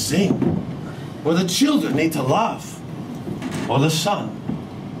need to sing, or the children need to laugh, or the sun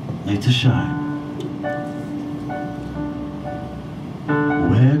need to shine.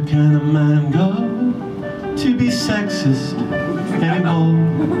 Where can a man go to be sexist anymore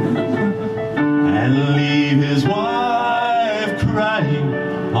and leave his wife crying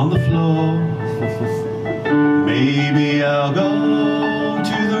on the floor? Maybe I'll go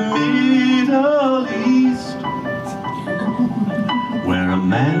to the Middle East, where a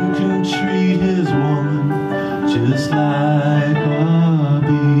man can treat his woman just like a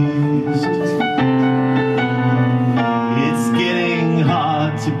beast. It's getting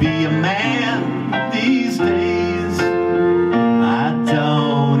hard to be a man these days. I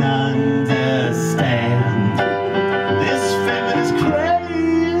don't understand this feminist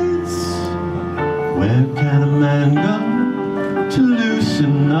craze. Where can a man go to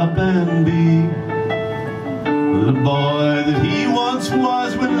loosen up and be the boy that he once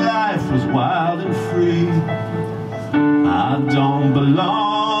was when life was wild and free? I don't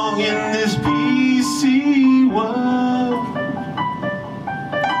belong in this PC world,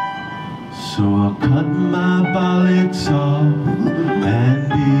 so I'll cut my bollocks off and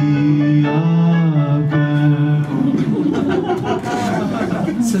be a girl.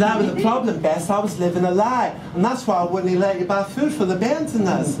 So that was the problem, Bess. I was living a lie. And that's why I wouldn't let you buy food for the bands and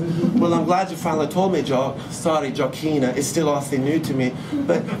us. Well, I'm glad you finally told me, Jock. Sorry, Jockina. It's still awfully new to me.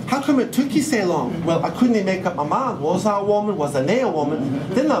 But how come it took you so long? Well, I couldn't even make up my mind. Was I a woman? Was I not a woman?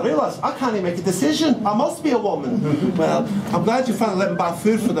 Then I realised I can't even make a decision. I must be a woman. Well, I'm glad you finally let me buy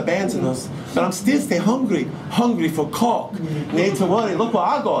food for the bands and us. But I'm still hungry. Hungry for cock. Need to worry. Look what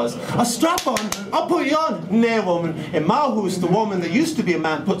I got. A strap on. I'll put you on. Nay, woman. In my house, the woman that used to be a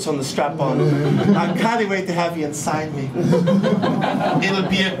man puts on the strap on. I can't wait to have you inside me. It'll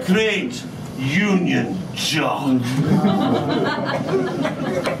be a great union job.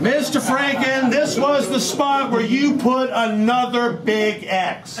 Mr. Franken, this was the spot where you put another big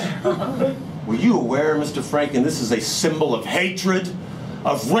X. Were you aware, Mr. Franken, this is a symbol of hatred,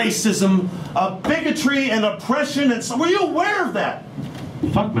 of racism, of bigotry and oppression, and so were you aware of that?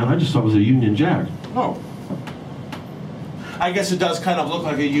 Fuck, man, I just thought it was a Union Jack. Oh. I guess it does kind of look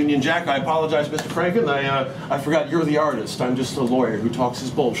like a Union Jack. I apologize, Mr. Franken. I forgot you're the artist. I'm just a lawyer who talks his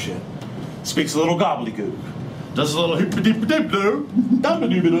bullshit. Speaks a little gobbledygook. Does a little hippity-dip-dip-doo.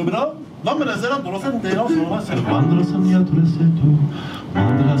 Dum-ba-doo-ba-doo-ba-doo.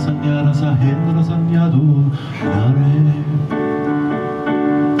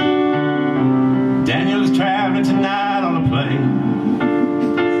 Daniel is traveling tonight on a plane.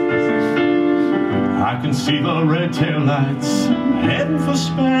 I can see the red tail lights heading for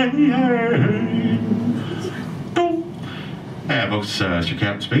Spain. Hey, folks, it's your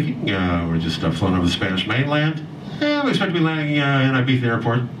captain speaking. We're just flown over the Spanish mainland. We expect to be landing in Ibiza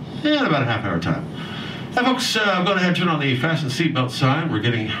Airport in about a half-hour time. Hey, folks, I'm going ahead and turn on the fasten seatbelt sign. We're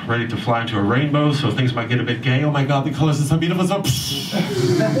getting ready to fly into a rainbow, so things might get a bit gay. Oh my God, the colors are so beautiful. So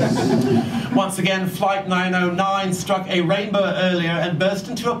Once again, Flight 909 struck a rainbow earlier and burst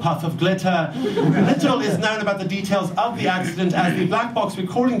into a puff of glitter. Little is known about the details of the accident, as the black box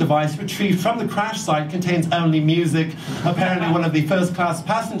recording device retrieved from the crash site contains only music. Apparently one of the first-class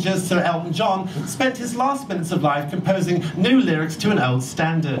passengers, Sir Elton John, spent his last minutes of life composing new lyrics to an old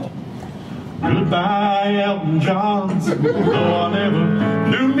standard. Goodbye, Elton John. Though I never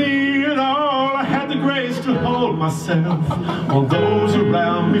knew me at all, I had the grace to hold myself while those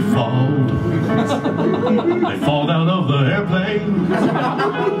around me fall. They fall out of the airplane.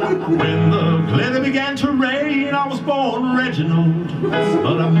 When the glitter began to rain, I was born Reginald,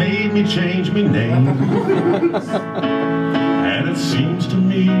 but I made me change my name. And it seems to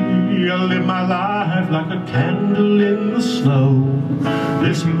me I live my life like a candle in the snow.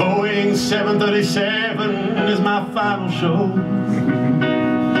 This Boeing 737 is my final show.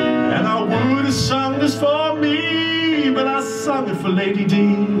 And I would have sung this for me, but I sung it for Lady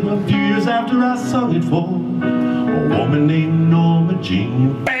D a few years after I sung it for a woman named Norma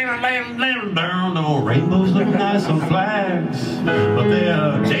Jean. No, rainbows look nice on flags, but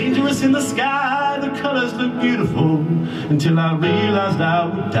they're dangerous in the sky. The colors look beautiful until I realized I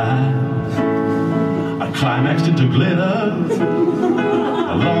would die. I climaxed into glitter,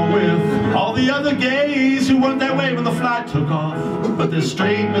 along with all the other gays who weren't that way when the flight took off, but their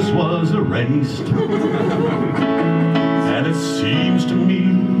straightness was erased. And it seems to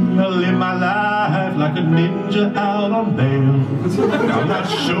me I live my life like a ninja out on bail. I'm not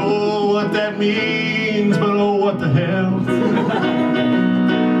sure what that means, but oh, what the hell.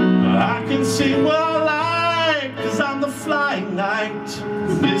 I can sing what I like, 'cause I'm the flying knight.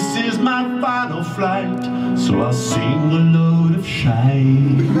 This is my final flight, so I'll sing a load of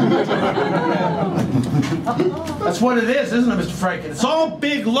shite. That's what it is, isn't it, Mr. Franken? It's all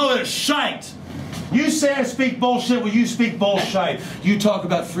big load of shite. You say I speak bullshit, well, you speak bullshit. You talk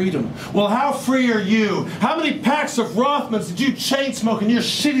about freedom. Well, how free are you? How many packs of Rothmans did you chain smoke in your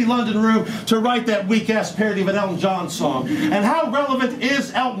shitty London room to write that weak-ass parody of an Elton John song? And how relevant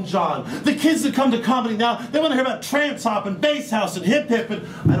is Elton John? The kids that come to comedy now, they want to hear about trance hop and bass house and hip-hip and...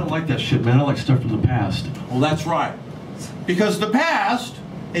 I don't like that shit, man. I like stuff from the past. Well, that's right. Because the past,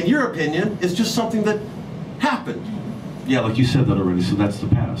 in your opinion, is just something that happened. Yeah, like you said that already, so that's the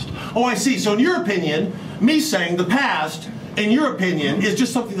past. Oh, I see. So in your opinion, me saying the past, in your opinion, is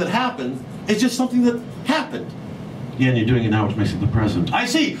just something that happened. It's just something that happened. Yeah, and you're doing it now, which makes it the present. I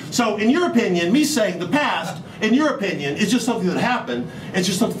see. So in your opinion, me saying the past, in your opinion, is just something that happened. It's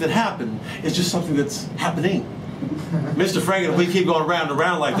just something that happened. It's just something that's happening. Mr. Franken, if we keep going round and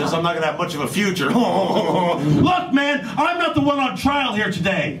round like this, I'm not going to have much of a future. Look, man, I'm not the one on trial here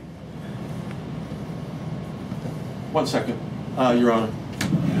today. 1 second, Your Honor.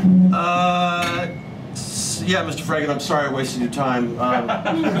 Yeah, Mr. Franken, I'm sorry I wasted your time.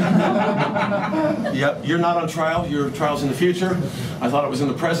 Yep, you're not on trial. Your trial's in the future. I thought it was in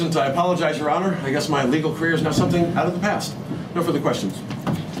the present. I apologize, Your Honor. I guess my legal career is now something out of the past. No further questions.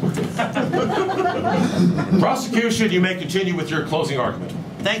 Prosecution, you may continue with your closing argument.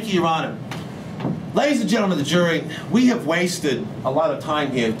 Thank you, Your Honor. Ladies and gentlemen of the jury, we have wasted a lot of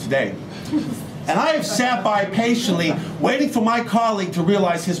time here today. And I have sat by patiently waiting for my colleague to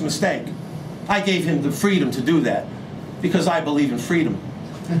realize his mistake. I gave him the freedom to do that because I believe in freedom.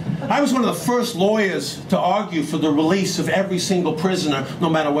 I was one of the first lawyers to argue for the release of every single prisoner, no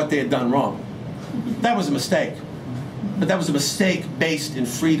matter what they had done wrong. That was a mistake. But that was a mistake based in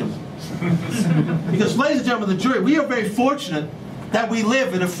freedom. Because, ladies and gentlemen of the jury, we are very fortunate that we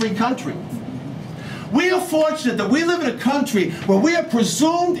live in a free country. We are fortunate that we live in a country where we are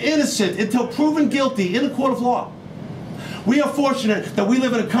presumed innocent until proven guilty in a court of law. We are fortunate that we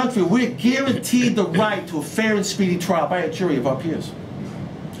live in a country where we are guaranteed the right to a fair and speedy trial by a jury of our peers.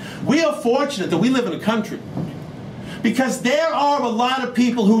 We are fortunate that we live in a country Because there are a lot of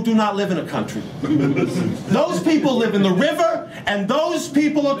people who do not live in a country. Those people live in the river, and those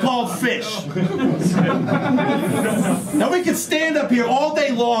people are called fish. Now we can stand up here all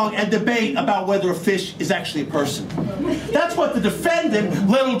day long and debate about whether a fish is actually a person. That's what the defendant,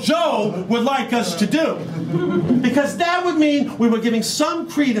 Little Joe, would like us to do. Because that would mean we were giving some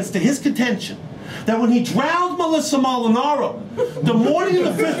credence to his contention that when he drowned Melissa Molinaro the morning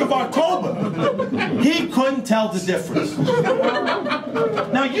of the 5th of October, he couldn't tell the difference.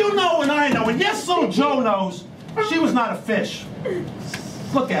 Now you know and I know, and yes, Little Joe knows, she was not a fish.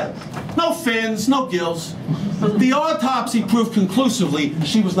 Look at her. No fins, no gills. The autopsy proved conclusively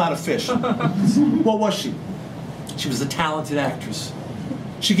she was not a fish. What was she? She was a talented actress.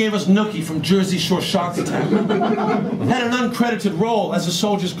 She gave us Nookie from Jersey Shore Shark Attack. Had an uncredited role as a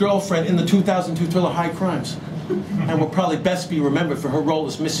soldier's girlfriend in the 2002 thriller High Crimes. And will probably best be remembered for her role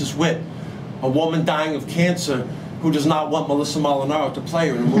as Mrs. Witt, a woman dying of cancer who does not want Melissa Molinaro to play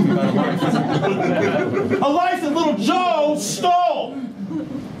her in a movie about a life. A life that Little Joe stole!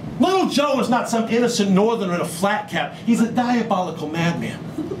 Little Joe is not some innocent northerner in a flat cap. He's a diabolical madman.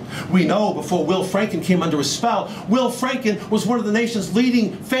 We know before Will Franken came under his spell, Will Franken was one of the nation's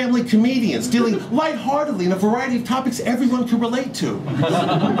leading family comedians, dealing lightheartedly in a variety of topics everyone could relate to.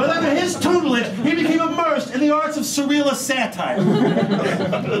 But under his tutelage, he became immersed in the arts of surrealist satire.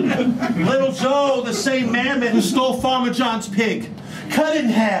 Little Joe, the same madman who stole Farmer John's pig, cut it in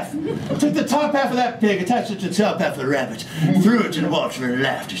half, took the top half of that pig, attached it to the top half of the rabbit, threw it to the watcher and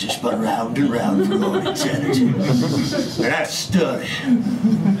laughed as it spun round and round for all eternity. And that story,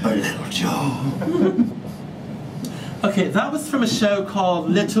 a Little Joe. Okay, that was from a show called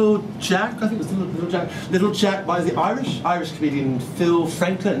Little Jack. I think it was Little Jack. Little Jack by the Irish comedian Phil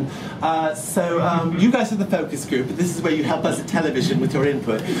Franken. You guys are the focus group, but this is where you help us at television with your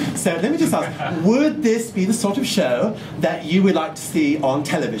input. So let me just ask, would this be the sort of show that you would like to see on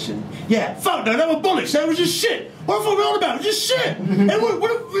television? Yeah. Fuck no, that was bullshit. That was just shit. What the fuck are we on about? It was just shit. It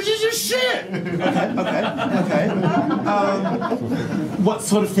was just shit. Okay. What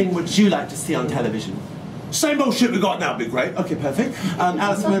sort of thing would you like to see on television? Same old shit we got now, big great. Okay, perfect.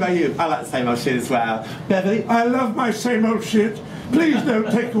 Alison, what about you? I like the same old shit as well. Beverly? I love my same old shit. Please don't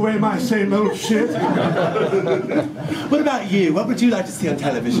take away my same old shit. What about you? What would you like to see on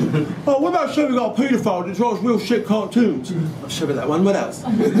television? Oh, what about showing we got a paedophile that draws real shit cartoons? I'll show you that one. What else?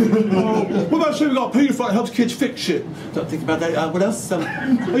 What about showing we got a paedophile that helps kids fix shit? Don't think about that. What else? You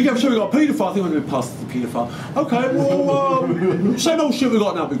got to show we got a paedophile. I think I'm going to be past the paedophile. Okay, well, same old shit we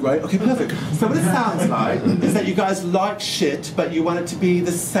got now, big great. Okay, perfect. So what it sounds like is that you guys like shit, but you want it to be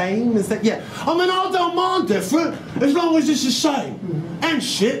the same? Is that, yeah. I mean, I don't mind different, as long as it's the same. And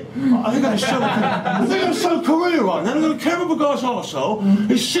shit. I think I'm so career right now. I'm going to carry up a guy's arsehole.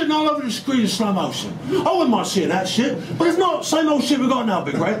 He's shitting all over the screen in slow motion. I wouldn't mind seeing that shit, but it's not same old shit we got now,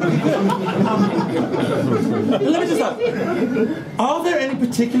 big great. Let me just ask, are there any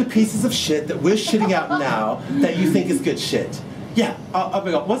particular pieces of shit that we're shitting out now that you think is good shit? Yeah, oh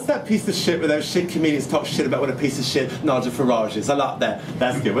my God, what's that piece of shit where those shit comedians talk shit about what a piece of shit Nigel Farage is? I like that.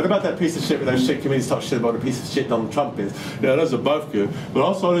 That's good. What about that piece of shit where those shit comedians talk shit about what a piece of shit Donald Trump is? Yeah, those are both good. But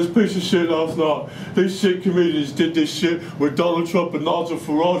I saw this piece of shit last night. These shit comedians did this shit with Donald Trump and Nigel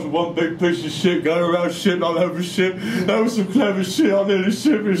Farage with one big piece of shit going around shitting all over shit. That was some clever shit. I nearly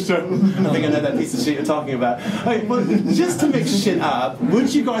shit myself. I think I know that piece of shit you're talking about. Hey, well, just to mix shit up,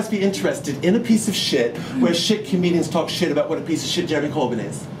 would you guys be interested in a piece of shit where shit comedians talk shit about what a piece of shit Jeremy Corbyn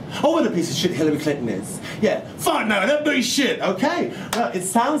is? Or what a piece of shit Hillary Clinton is? Yeah, fine now, that be shit, okay? Well, it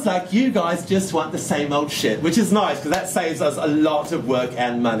sounds like you guys just want the same old shit, which is nice, because that saves us a lot of work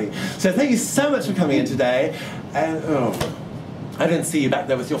and money. So thank you so much for coming in today. And, oh, I didn't see you back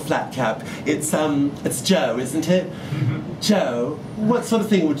there with your flat cap. It's Joe, isn't it? Joe, what sort of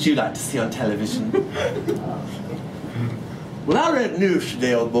thing would you like to see on television? Well, I read news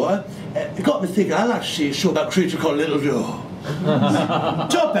today, old boy. It got me thinking, I'd like to see a show about a creature called Little Joe.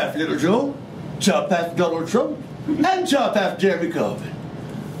 Top half Little Joe, top half Donald Trump, and top half Jeremy Corbyn.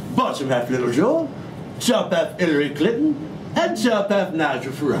 Bottom half Little Joe, top half Hillary Clinton, and top half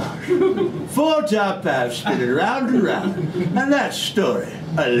Nigel Farage. 4 top halves spinning round and round, and that story,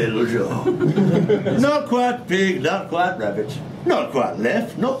 a Little Joe. Not quite pig, not quite rabbit, not quite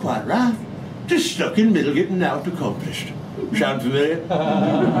left, not quite right, just stuck in the middle getting out accomplished. Sound familiar?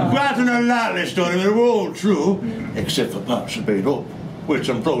 Quite an unlikely story, but we're all true, except for parts are made up, which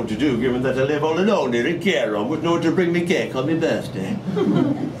I'm prone to do, given that I live all alone here in care home with no one to bring me cake on my birthday.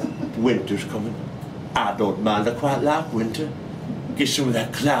 Winter's coming. I don't mind, I quite like winter. Get some of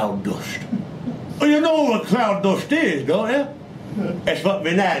that cloud dust. Oh, you know what cloud dust is, don't you? That's what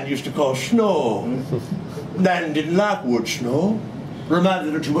my nan used to call snow. Nan didn't like wood snow.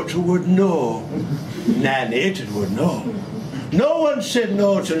 Reminded her too much of wood no. Nan hated wood no. No one said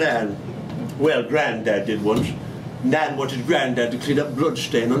no to Nan. Well, Granddad did once. Nan wanted Granddad to clean up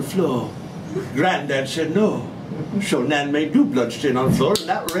bloodstain on floor. Granddad said no. So Nan made do bloodstain on the floor, and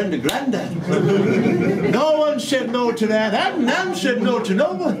that ran to Granddad. No one said no to Nan, and Nan said no to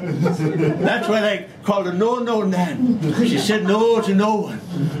no one. That's why they called her No Nan. She said no to no one.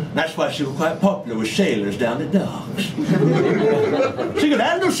 That's why she was quite popular with sailors down at docks. She could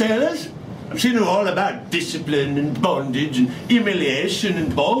handle sailors. She knew all about discipline and bondage and humiliation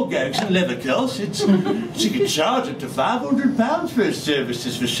and ball gags and leather corsets. She could charge up to £500 for her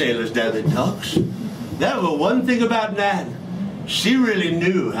services for sailors down at docks. That was one thing about Nan. She really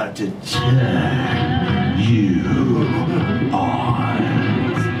knew how to turn you on.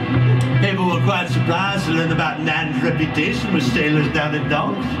 People were quite surprised to learn about Nan's reputation with sailors down at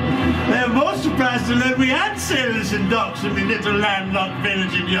docks. They were more surprised to learn we had sailors in docks in my little landlocked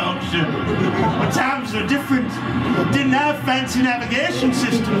village in Yorkshire. But times were different. Didn't have fancy navigation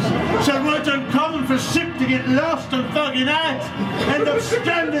systems, so it weren't uncommon for a ship to get lost on foggy nights, end up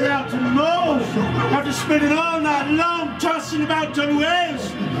stranded out in the moors, after spending all night long tossing about on waves,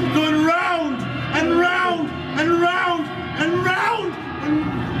 going round and round and round and round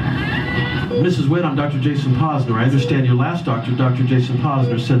and... Mrs. Witt, I'm Dr. Jason Posner. I understand your last doctor, Dr. Jason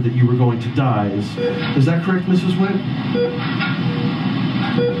Posner, said that you were going to die. Is that correct, Mrs. Witt?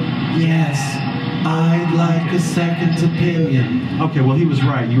 Yes, I'd like a second opinion. Okay, well, he was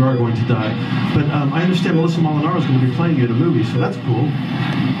right. You are going to die. But I understand Melissa Molinaro is going to be playing you in a movie, so that's cool.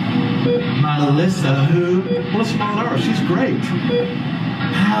 Melissa who? Melissa Molinaro, she's great.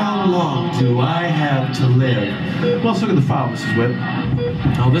 How long do I have to live? Well, let's look at the file, Mrs. Witt.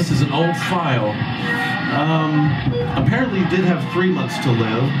 Oh, this is an old file. Apparently you did have 3 months to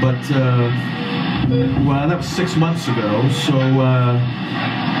live, but, well, that was 6 months ago, so,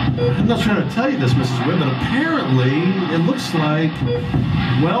 I'm not trying to tell you this, Mrs. Witt, but apparently it looks like,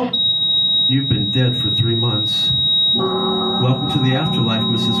 well, you've been dead for 3 months. Welcome to the afterlife,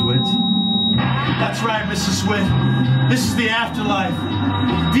 Mrs. Witt. That's right, Mrs. Witt. This is the afterlife.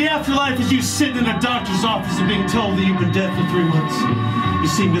 The afterlife is you sitting in a doctor's office and being told that you've been dead for 3 months. You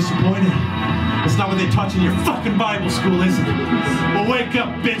seem disappointed. That's not what they taught you in your fucking Bible school, is it? Well, wake up,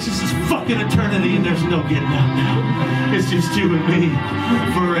 bitch. This is fucking eternity and there's no getting out now. It's just you and me.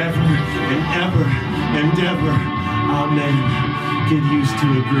 Forever and ever and ever. Amen. Get used to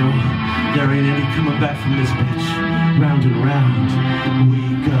it, girl. There ain't any coming back from this bitch. Round and round we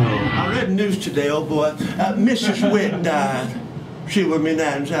go. I read news today, old boy. Mrs. Witt died. She was me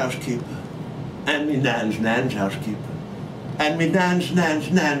nan's housekeeper. And me nan's housekeeper. And me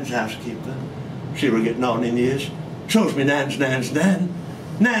nan's housekeeper. She were getting on in years. So's me nan's nan.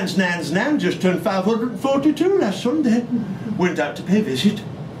 Nan's just turned 542 last Sunday. Went out to pay visit.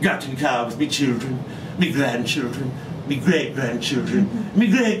 Got in car with me children, me grandchildren, me great-grandchildren, me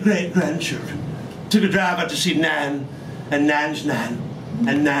great-great-grandchildren. Took a drive out to see Nan, and Nan's nan,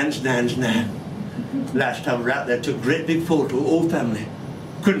 and Nan's nan. Last time we were out there, took a great big photo of all family.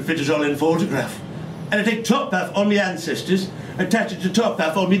 Couldn't fit us all in photograph. And I take top half on my ancestors, attach it to top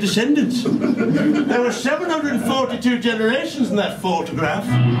half on my descendants. There were 742 generations in that photograph.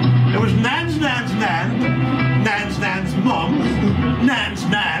 There was Nan's nan, Nan's mum, Nan's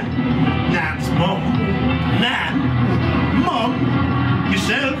nan, Nan's mum, Nan, mum,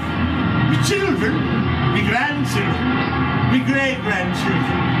 myself, my children, my grandchildren, my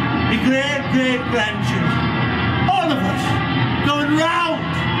great-grandchildren, my great-great-grandchildren. All of us going round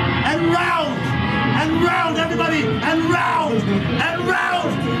and round and round, everybody, and round and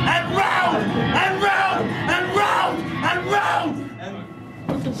round and round and round and round and round.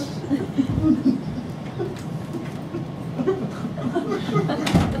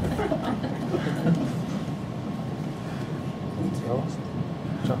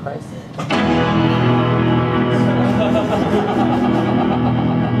 Joe Price?